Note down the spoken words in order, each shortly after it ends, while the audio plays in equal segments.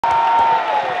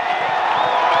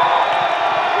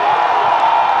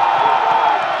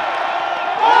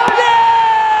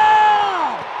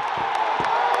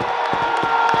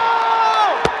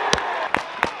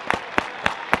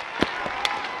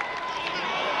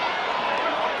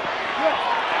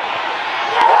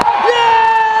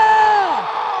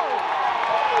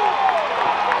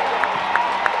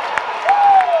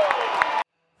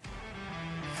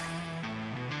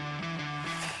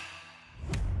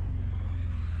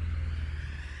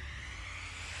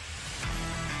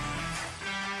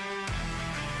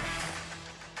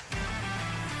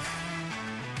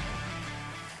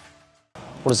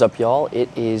What is up, y'all? It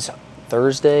is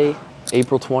Thursday,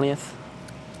 April 20th.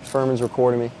 Furman's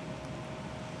recording me.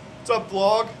 What's up,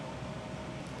 vlog?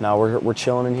 No, we're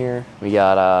chilling in here. We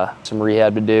got some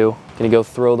rehab to do. Gonna go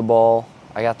throw the ball.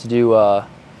 I got to do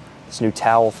this new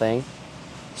towel thing.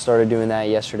 Started doing that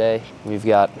yesterday. We've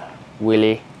got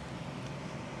Willie.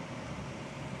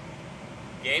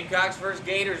 Gamecocks versus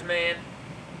Gators, man.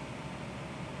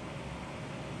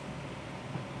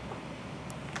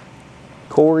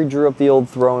 Corey drew up the old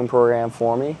throwing program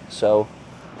for me, so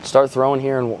start throwing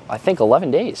here in, I think, 11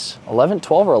 days.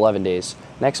 12 or 11 days,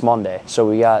 next Monday. So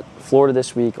we got Florida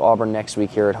this week, Auburn next week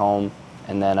here at home,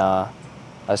 and then I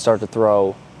start to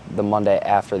throw the Monday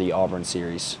after the Auburn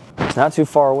series. It's not too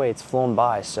far away, it's flown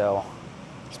by, so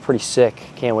it's pretty sick.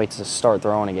 Can't wait to start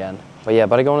throwing again. But yeah,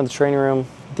 but I go into the training room,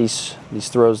 these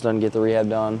throws done, get the rehab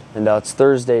done, and it's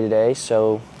Thursday today,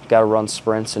 so got to run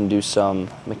sprints and do some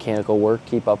mechanical work,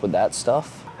 keep up with that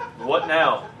stuff. What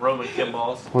now, Roman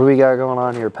Kimball? What do we got going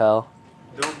on here, pal?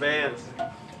 Doing bands.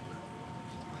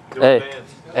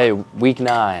 Hey, week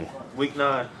 9. Week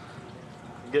 9.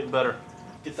 Getting better.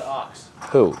 Get the ox.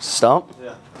 Who? Stump?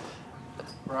 Yeah.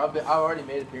 Bro, I've already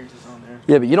made appearances on there.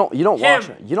 Yeah, but you don't watch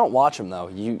him. You don't watch him though.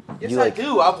 Yes, like, I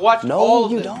do. I've watched all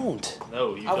of them. No, you don't.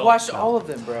 No, you don't. I've watched all of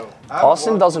them, bro.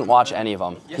 Austin doesn't watch any of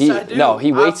them. Yes, I do. No,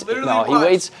 he waits.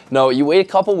 No, you wait a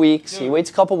couple weeks. Dude, he waits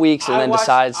a couple weeks and then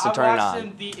decides to turn it on. I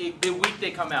watched them the week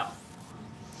they come out.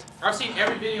 I've seen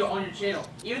every video on your channel,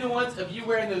 even the ones of you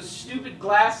wearing those stupid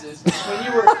glasses when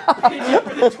you were pitching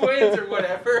for the Twins or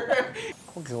whatever.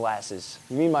 What glasses?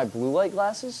 You mean my blue light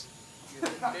glasses? Maybe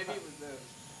it was those.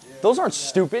 Yeah. Those aren't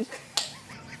stupid.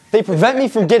 They prevent me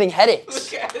from getting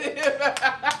headaches. Look at him.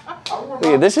 Look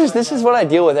at, this is what I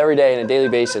deal with every day on a daily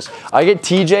basis. I get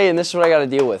TJ, and this is what I got to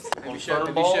deal with. Have you showed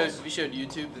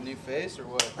YouTube the new face or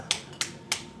what?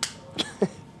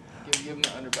 give him the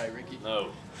underbite, Ricky. No.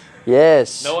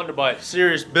 Yes. No underbite.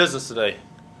 Serious business today.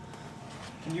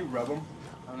 Can you rub them?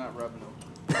 I'm not rubbing them.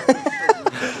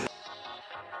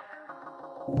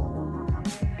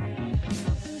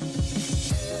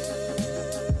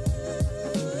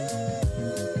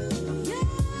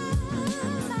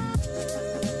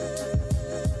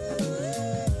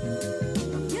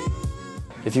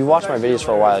 If you watch my videos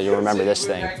for a while, you'll remember this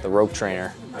thing, the rope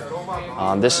trainer.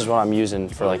 This is what I'm using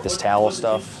for like this towel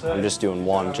stuff. I'm just doing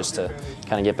one just to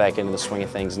kind of get back into the swing of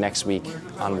things. Next week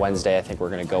on Wednesday, I think we're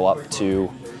going to go up to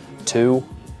 2,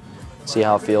 see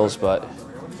how it feels, but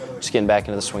just getting back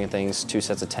into the swing of things, 2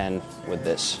 sets of 10 with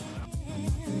this.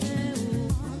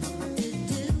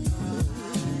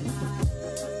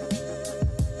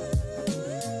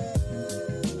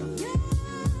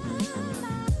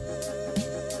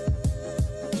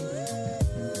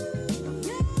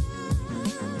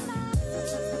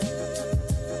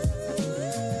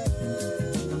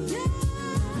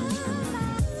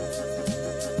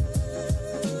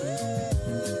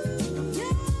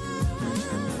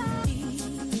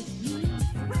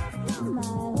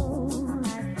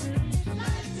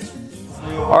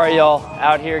 All right, y'all,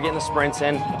 out here getting the sprints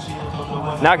in.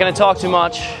 Not gonna talk too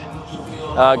much.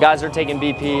 Guys are taking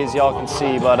BP, as y'all can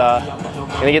see, but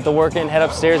gonna get the work in, head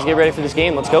upstairs, get ready for this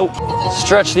game. Let's go.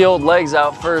 Stretch the old legs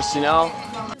out first, you know?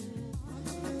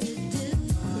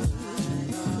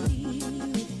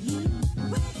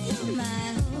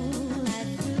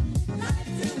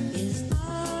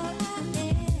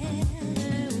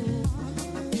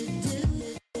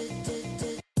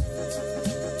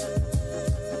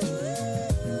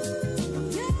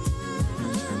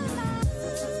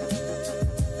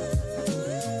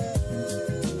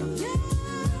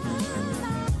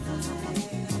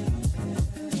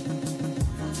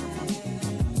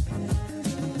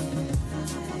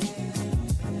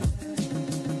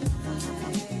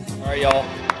 All right,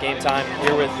 y'all, game time.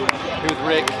 Here with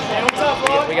Rick. Hey, what's up,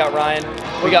 bro? We got Ryan.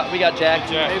 We got Jack.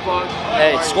 Hey, vlog.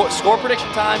 Hey, score prediction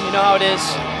time. You know how it is.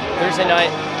 Thursday night.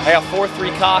 I got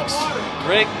 4-3 Cox.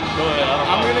 Rick. Go ahead.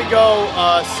 I'm gonna go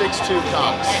 6-2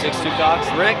 Cox. 6-2 Cox.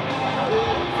 Rick.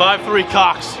 5-3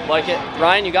 Cox. Like it.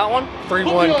 Ryan, you got one?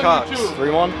 3-1 Cox.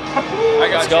 3-1.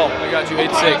 Let's go. I got you.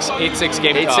 8-6. 8-6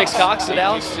 Gamecocks. 8-6 Cox to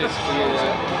Dallas. 8-6.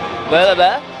 Blah, blah,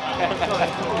 blah.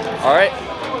 All right.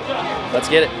 Let's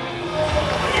get it.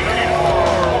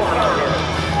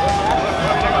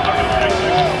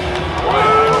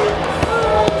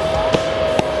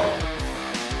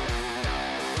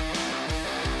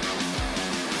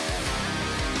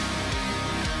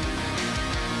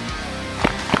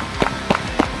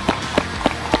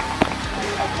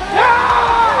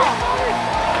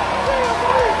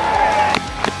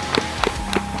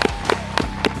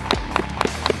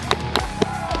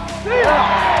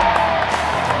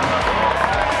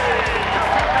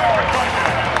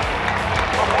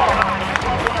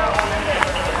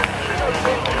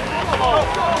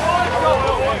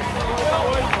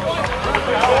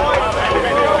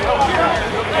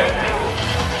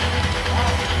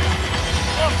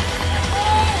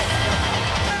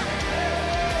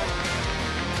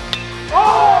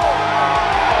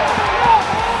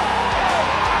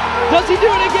 Does he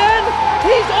do it again?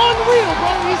 He's unreal,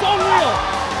 bro. He's unreal.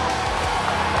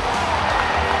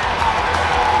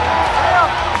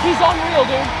 He's unreal,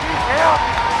 dude.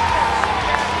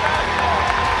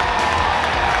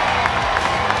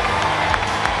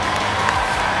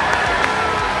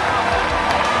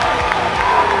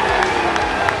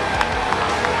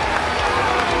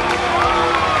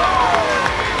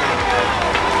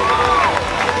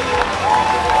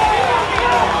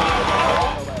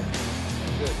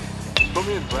 Put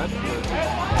me in Brentford.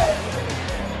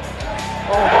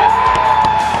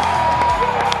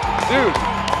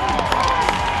 Dude.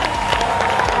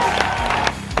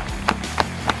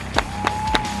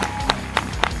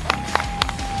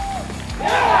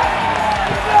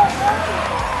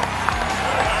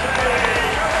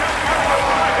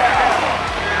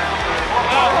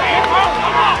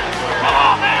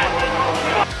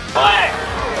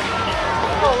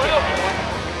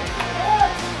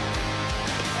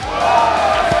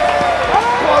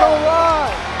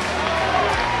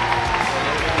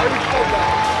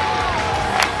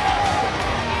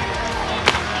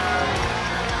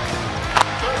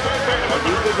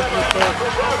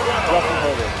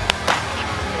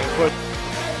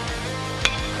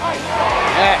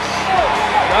 Yes.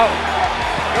 Go.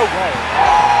 Go, go.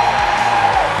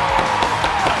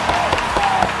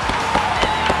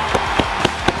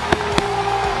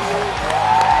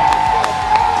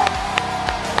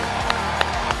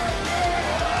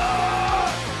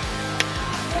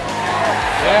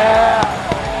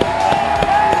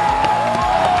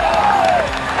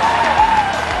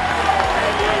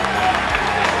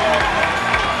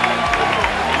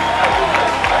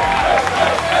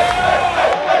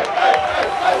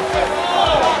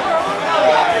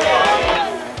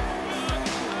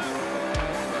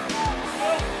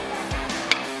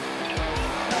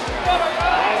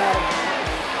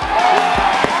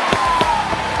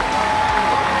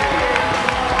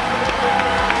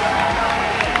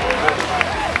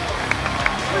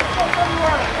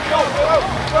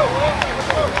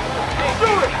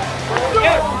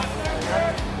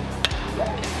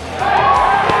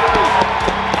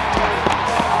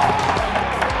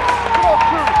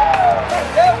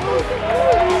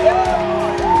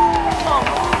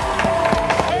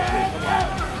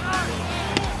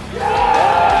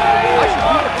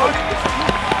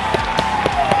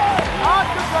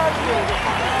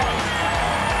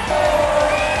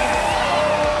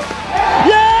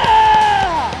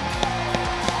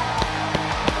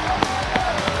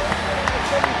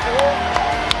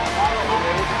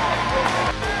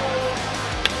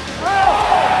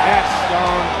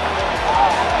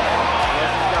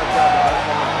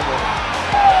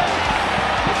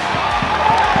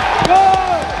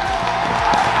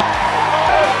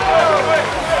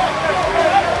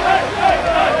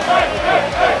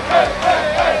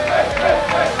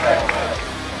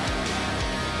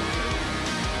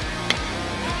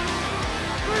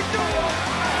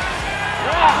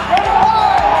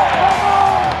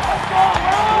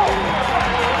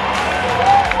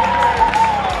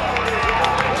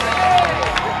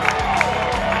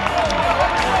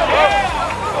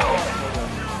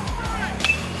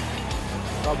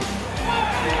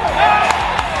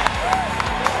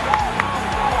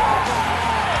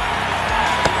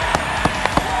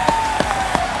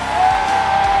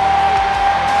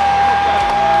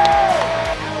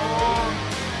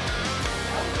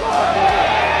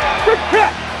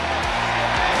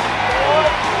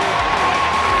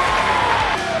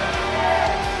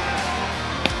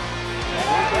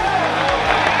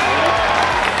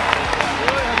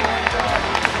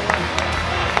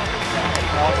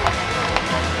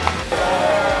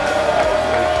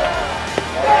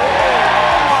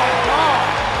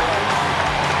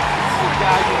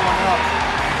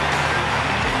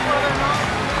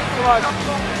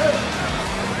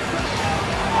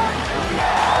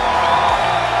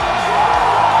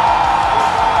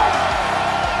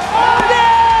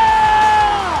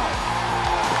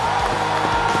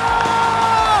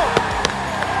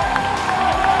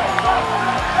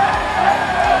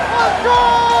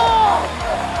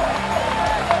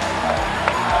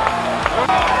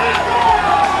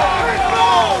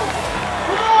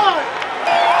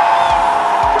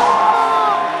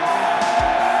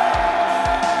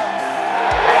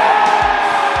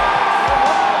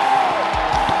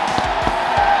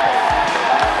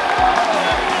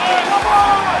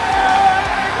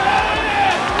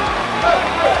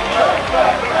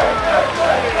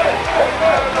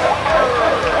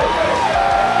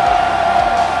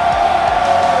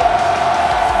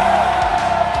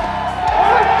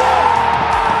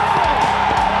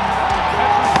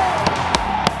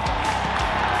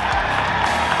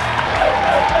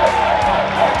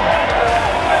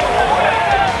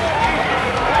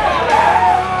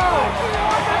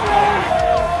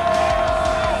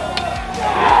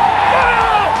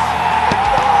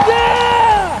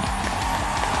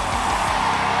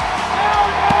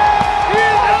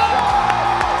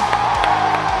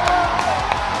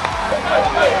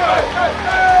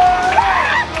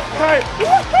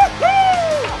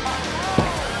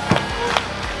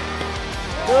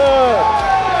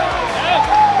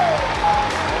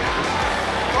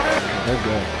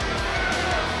 good.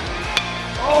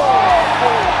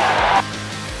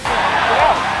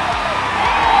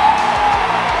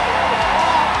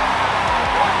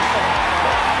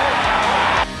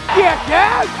 Yeah,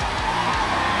 Dad!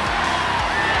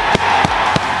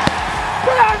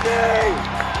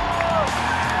 Brandy!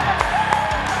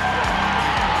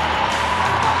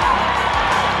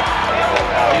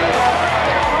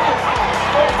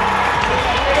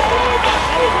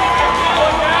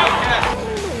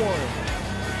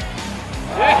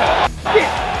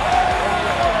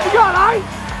 You got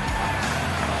ice?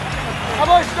 Come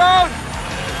on, Stone!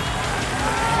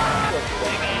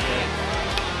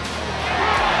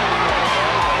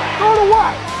 Go to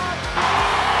what?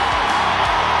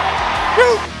 You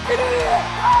idiot!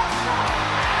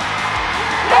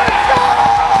 Let's go!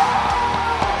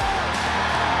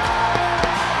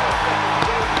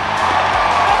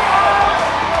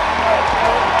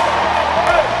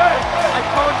 I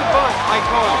called the bunt. I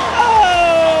called.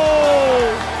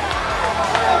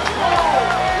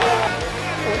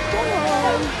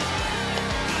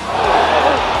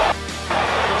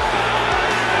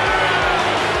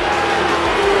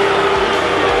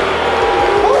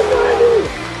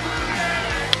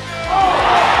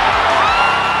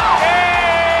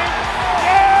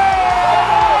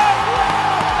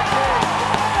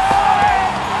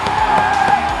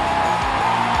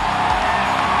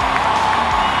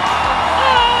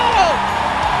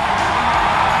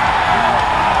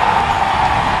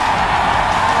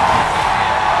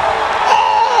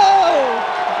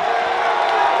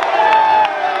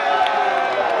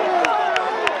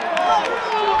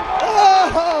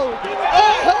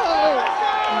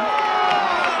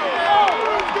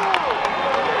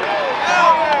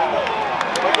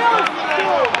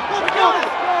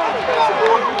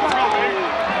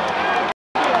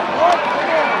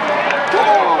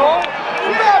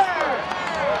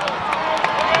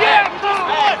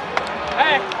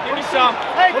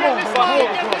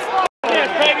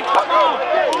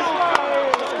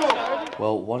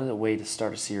 Well, what a way to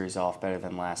start a series off better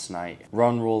than last night.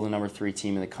 Run Rule, the #3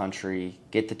 team in the country,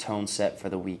 get the tone set for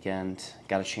the weekend.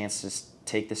 Got a chance to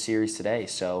take the series today,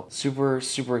 so super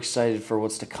excited for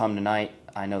what's to come tonight.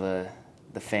 I know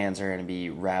the fans are going to be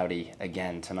rowdy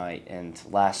again tonight, and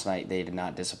last night they did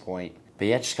not disappoint. But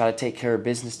yeah, just got to take care of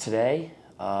business today.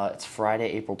 It's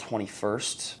Friday, April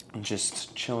 21st. I'm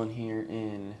just chilling here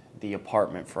in the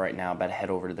apartment for right now. About to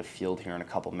head over to the field here in a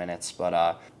couple minutes,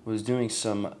 but was doing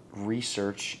some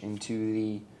research into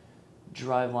the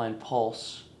driveline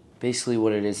pulse. Basically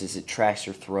what it is it tracks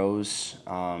your throws,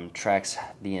 tracks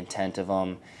the intent of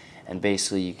them, and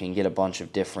basically you can get a bunch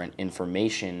of different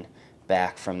information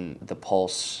back from the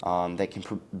pulse that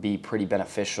can be pretty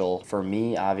beneficial for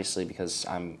me, obviously, because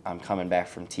I'm coming back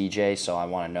from TJ, so I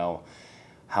want to know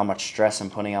how much stress I'm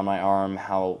putting on my arm,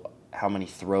 how many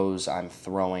throws I'm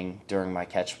throwing during my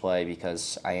catch play,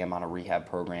 because I am on a rehab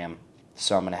program.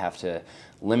 So I'm going to have to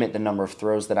limit the number of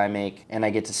throws that I make, and I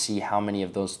get to see how many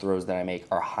of those throws that I make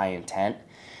are high intent,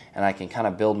 and I can kind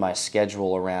of build my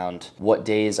schedule around what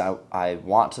days I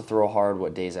want to throw hard,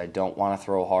 what days I don't want to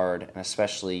throw hard, and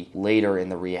especially later in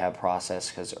the rehab process,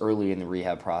 because early in the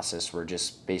rehab process we're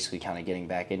just basically kind of getting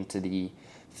back into the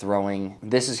throwing.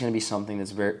 This is going to be something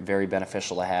that's very, very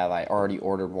beneficial to have. I already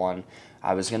ordered one.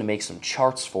 I was going to make some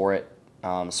charts for it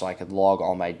so I could log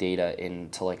all my data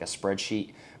into like a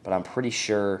spreadsheet, but I'm pretty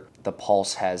sure the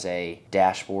Pulse has a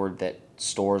dashboard that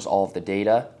stores all of the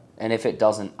data, and if it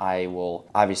doesn't, I will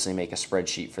obviously make a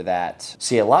spreadsheet for that.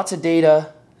 So yeah, lots of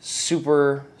data.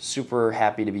 Super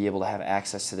happy to be able to have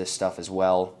access to this stuff as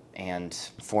well and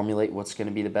formulate what's going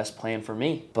to be the best plan for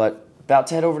me. But about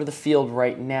to head over to the field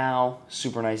right now.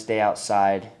 Super nice day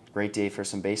outside. Great day for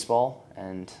some baseball,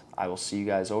 and I will see you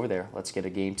guys over there. Let's get a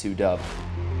Game 2 dub.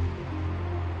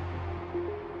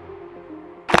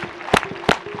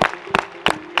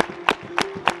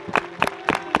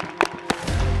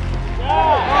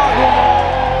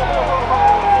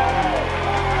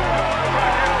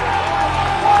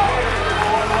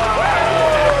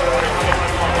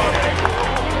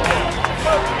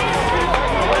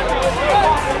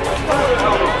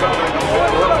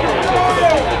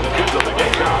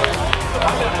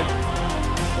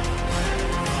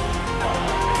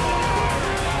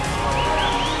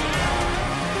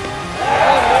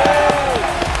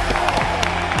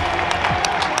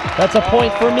 That's a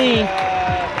point for me.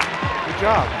 Good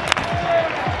job.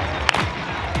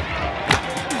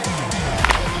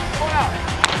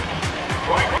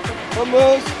 Come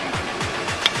on.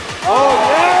 Oh,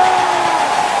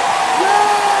 yeah!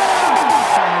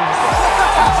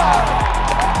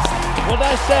 What'd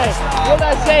I say? What'd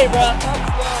I say, bro?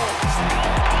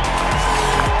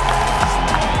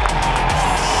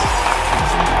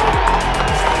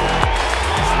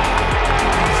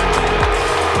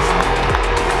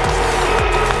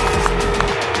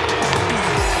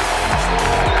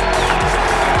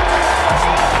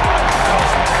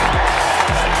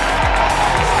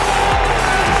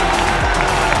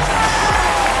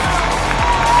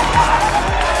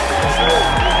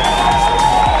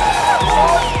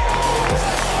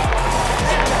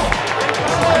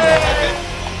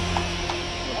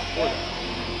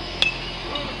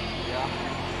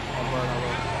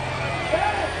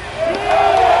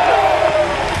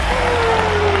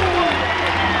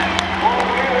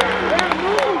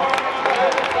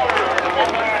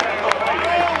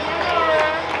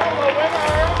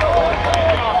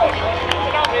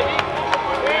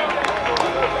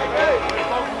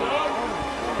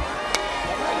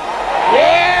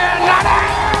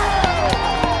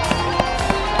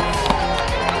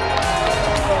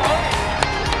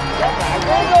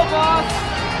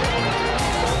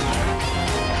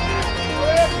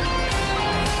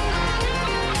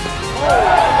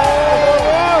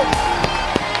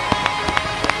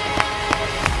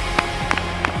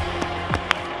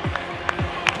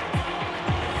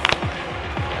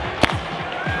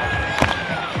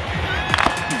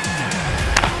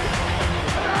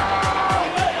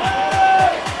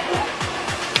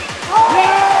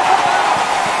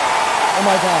 Oh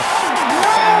my God.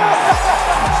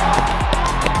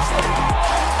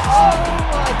 Oh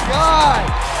my God!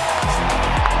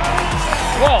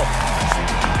 Whoa.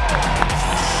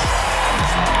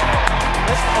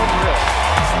 That's unreal.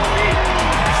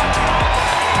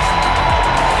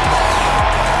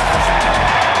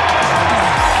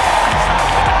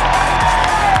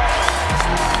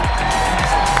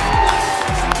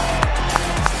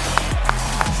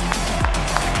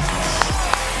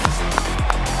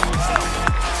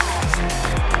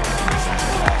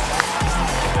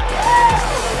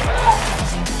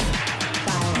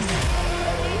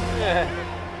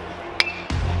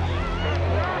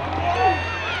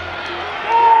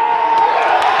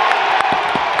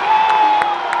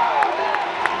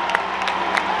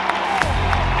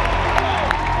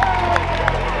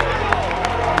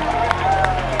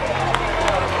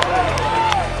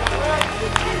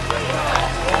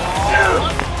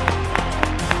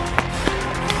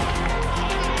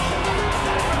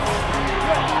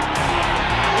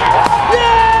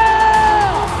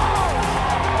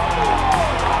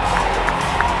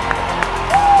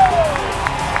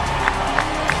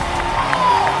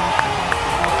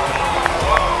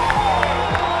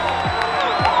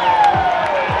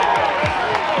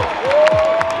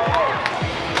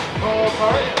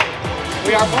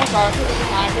 We are both our favorite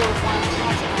flying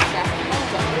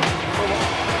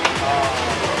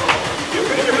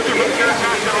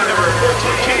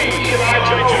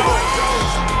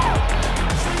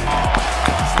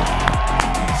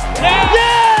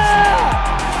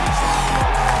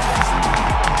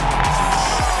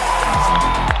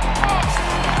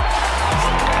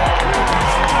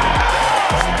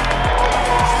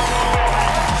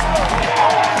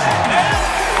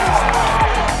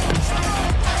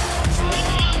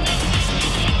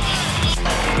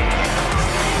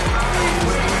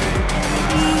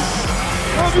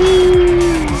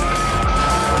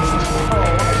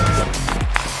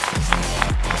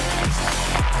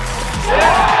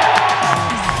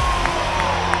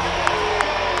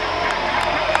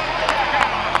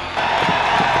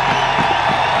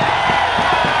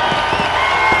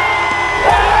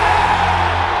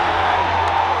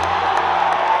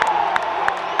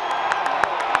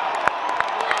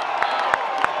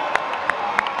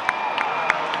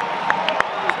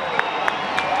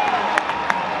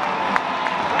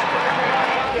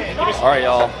All right,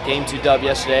 y'all. Game 2 dub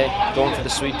yesterday. Going for the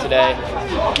sweep today.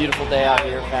 Beautiful day out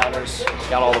here, Founders.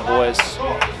 Got all the boys.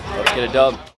 Let's get a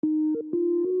dub.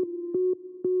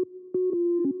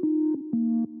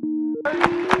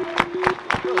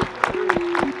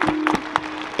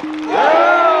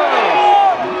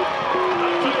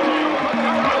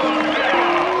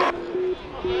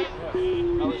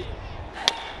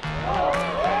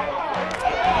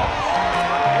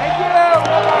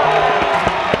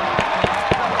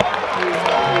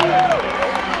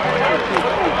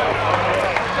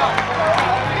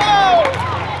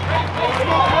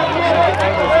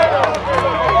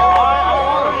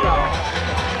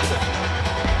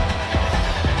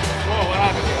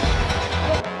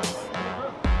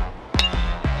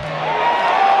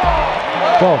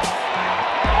 Go.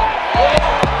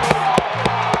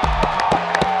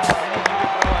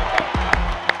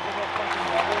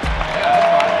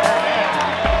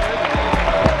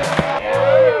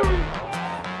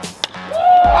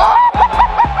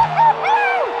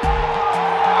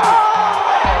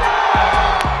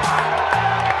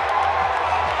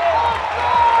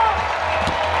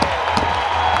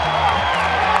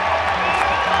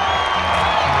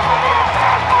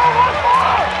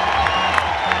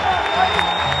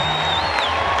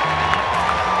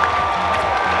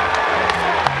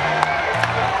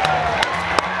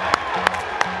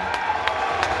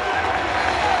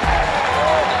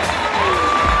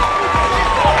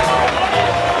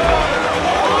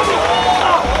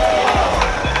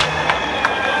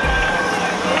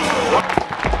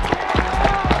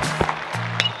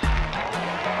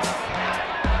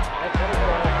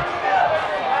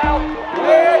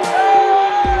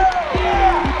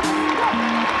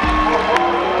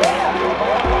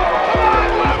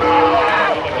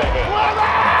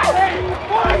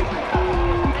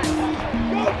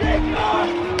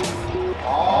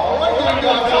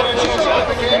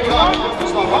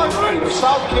 It's the Hartford of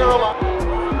South Carolina.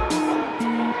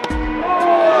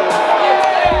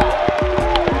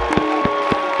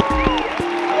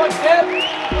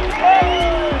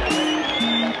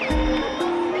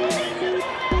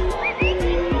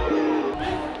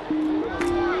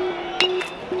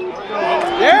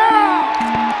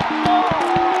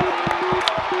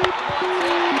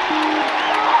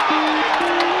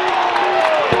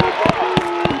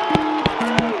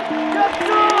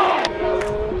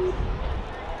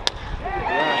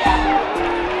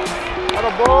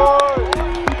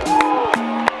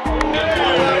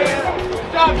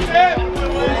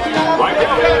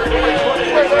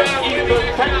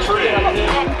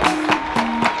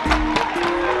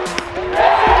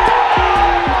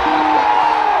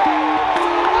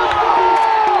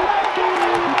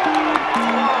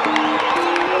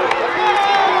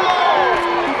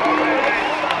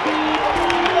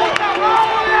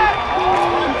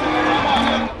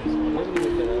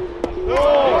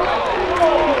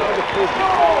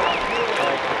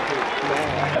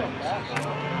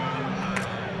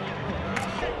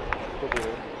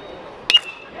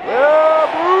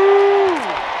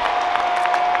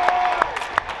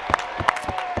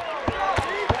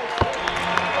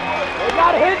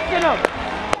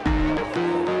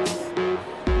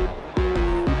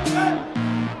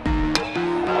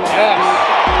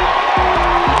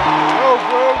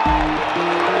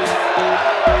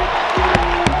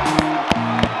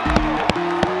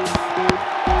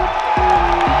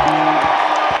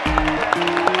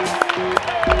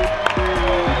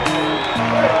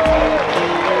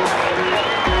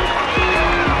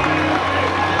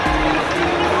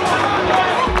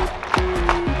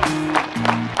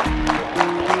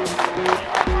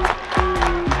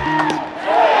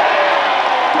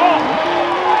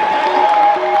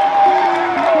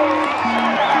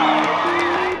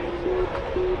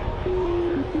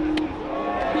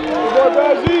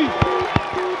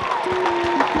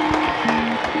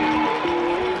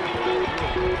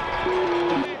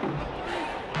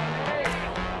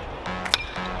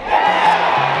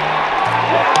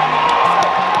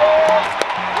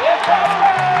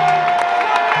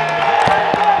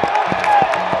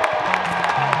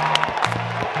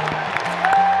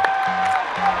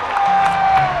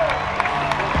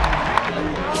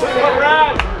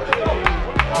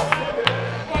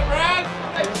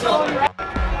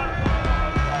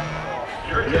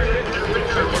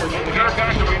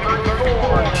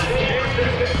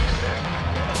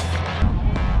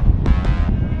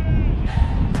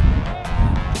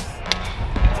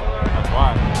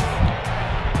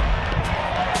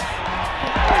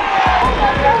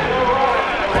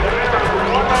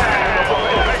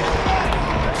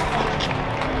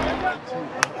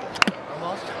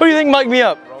 Who do you think mic'd me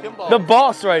up? Kimball. The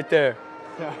boss right there.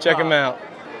 Check him out.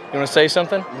 You want to say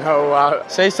something? No,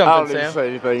 say something, I don't need Sam. to say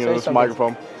anything in this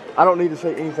microphone. I don't need to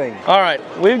say anything. All right,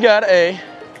 we've got a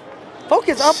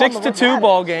focus up 6-2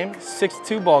 ball game.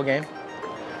 6-2 ball game.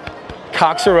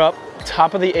 Cocks are up,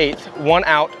 top of the 8th, 1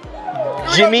 out.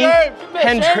 Jimmy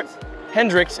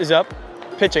Hendricks is up,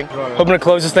 pitching. Hoping to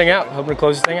close this thing out.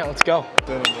 Let's go.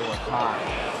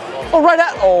 Oh, right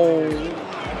at. Oh.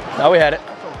 Now we had it.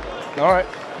 All right.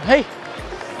 Hey,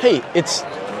 it's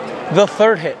the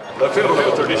 3rd hit.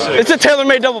 It's a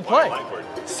tailor-made double play.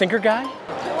 Sinker guy?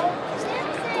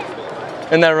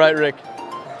 Isn't that right, Rick?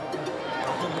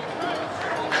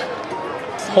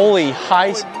 Holy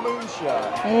high.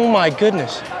 Oh my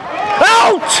goodness.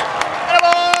 Out!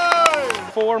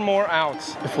 4 more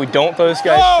outs. If we don't throw this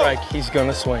guy a strike, he's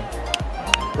gonna swing.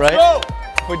 Right?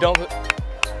 If we don't.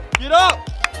 Get up!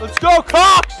 Let's go,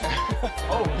 Cox!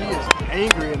 Oh, he is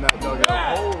angry in that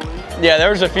dugout. Holy. Yeah,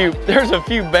 there's a few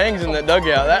bangs in that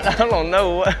dugout. That I don't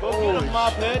know what.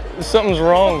 Something's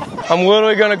wrong. I'm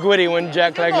literally gonna quitty when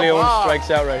Jack Caglione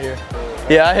strikes out right here.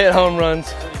 Yeah, I hit home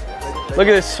runs. Look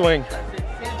at this swing.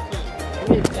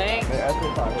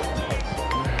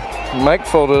 Mike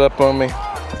folded up on me.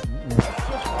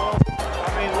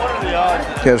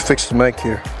 Gotta fix the mic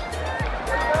here.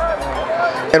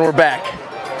 And we're back.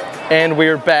 And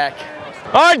we're back.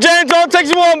 All right, James, all it takes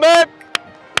you one, babe.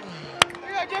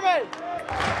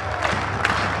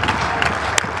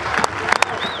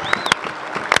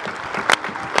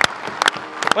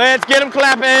 Let's get him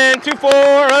clapping. 2-4.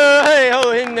 Hey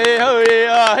ho, hey ho,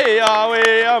 hey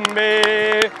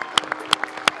hey.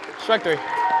 Strike 3.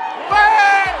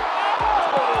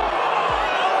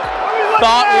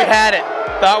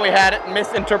 Thought we had it.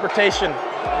 Misinterpretation.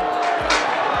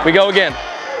 We go again.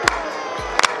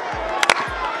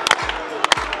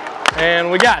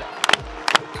 And we got it.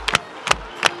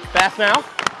 Fast now.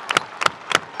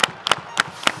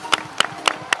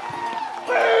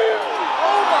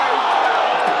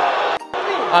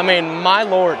 I mean, my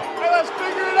lord. Hey, let's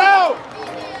figure it out.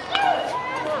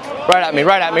 Right at me.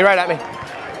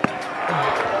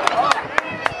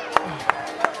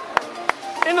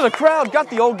 Into the crowd, got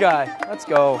the old guy. Let's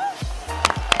go.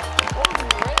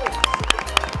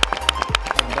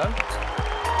 Done?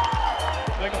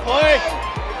 Make a play.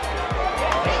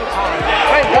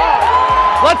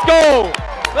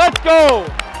 Let's go.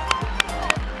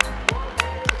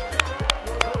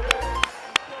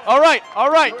 All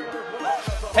right.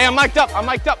 Hey, I'm mic'd up.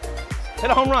 Hit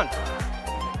a home run.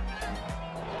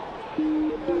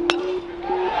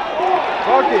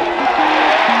 Park it.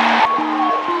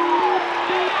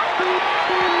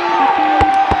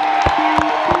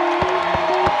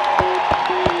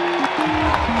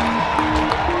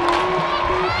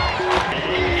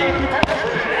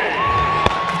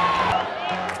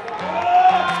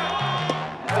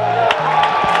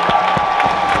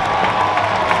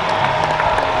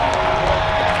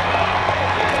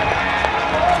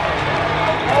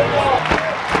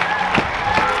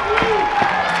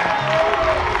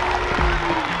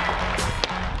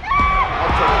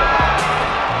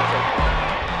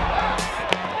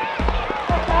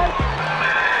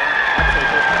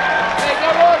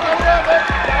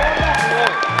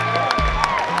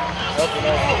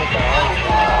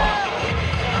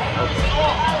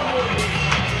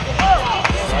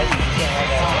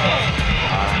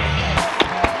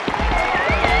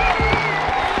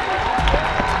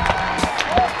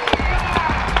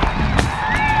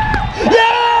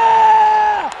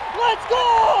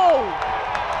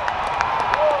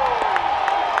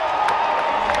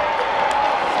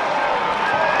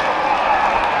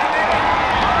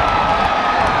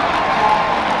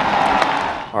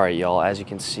 All right, y'all, as you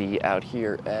can see out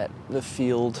here at the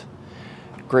field,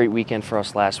 Great weekend for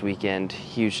us last weekend.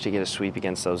 Huge to get a sweep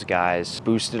against those guys.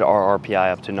 Boosted our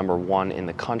RPI up to #1 in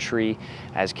the country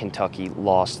as Kentucky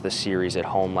lost the series at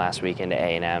home last weekend to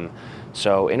A&M.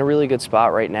 So in a really good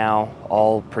spot right now.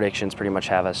 All predictions pretty much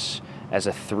have us as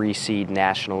a 3 seed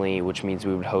nationally, which means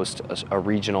we would host a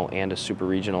regional and a super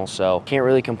regional. So can't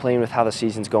really complain with how the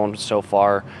season's going so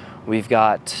far. We've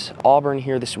got Auburn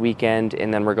here this weekend,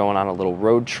 and then we're going on a little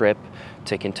road trip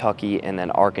to Kentucky and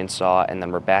then Arkansas, and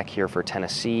then we're back here for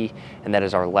Tennessee, and that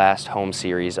is our last home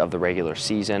series of the regular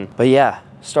season. But yeah,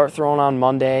 start throwing on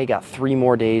Monday. Got 3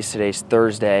 more days. Today's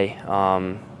Thursday.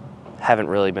 Haven't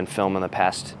really been filming the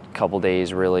past couple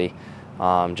days, really.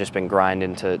 Just been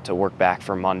grinding to work back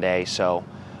for Monday. So,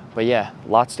 but yeah,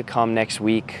 lots to come next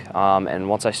week. And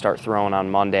once I start throwing on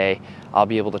Monday, I'll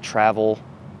be able to travel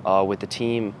with the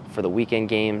team for the weekend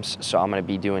games. So I'm going to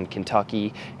be doing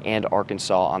Kentucky and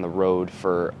Arkansas on the road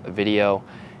for a video.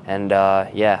 And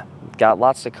yeah, got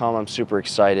lots to come. I'm super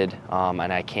excited,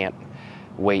 and I can't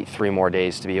wait 3 more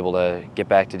days to be able to get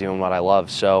back to doing what I love.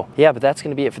 So yeah, but that's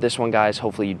going to be it for this one, guys.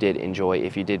 Hopefully you did enjoy.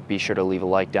 If you did, be sure to leave a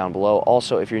like down below.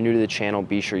 Also, if you're new to the channel,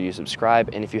 be sure you subscribe,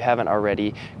 and if you haven't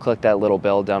already, click that little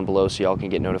bell down below so y'all can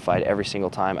get notified every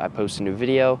single time I post a new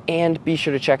video. And be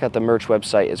sure to check out the merch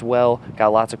website as well. Got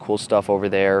lots of cool stuff over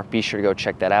there. Be sure to go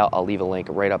check that out. I'll leave a link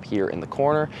right up here in the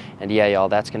corner. And yeah, y'all,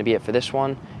 that's going to be it for this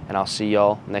one, and I'll see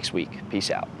y'all next week.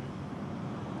 Peace out.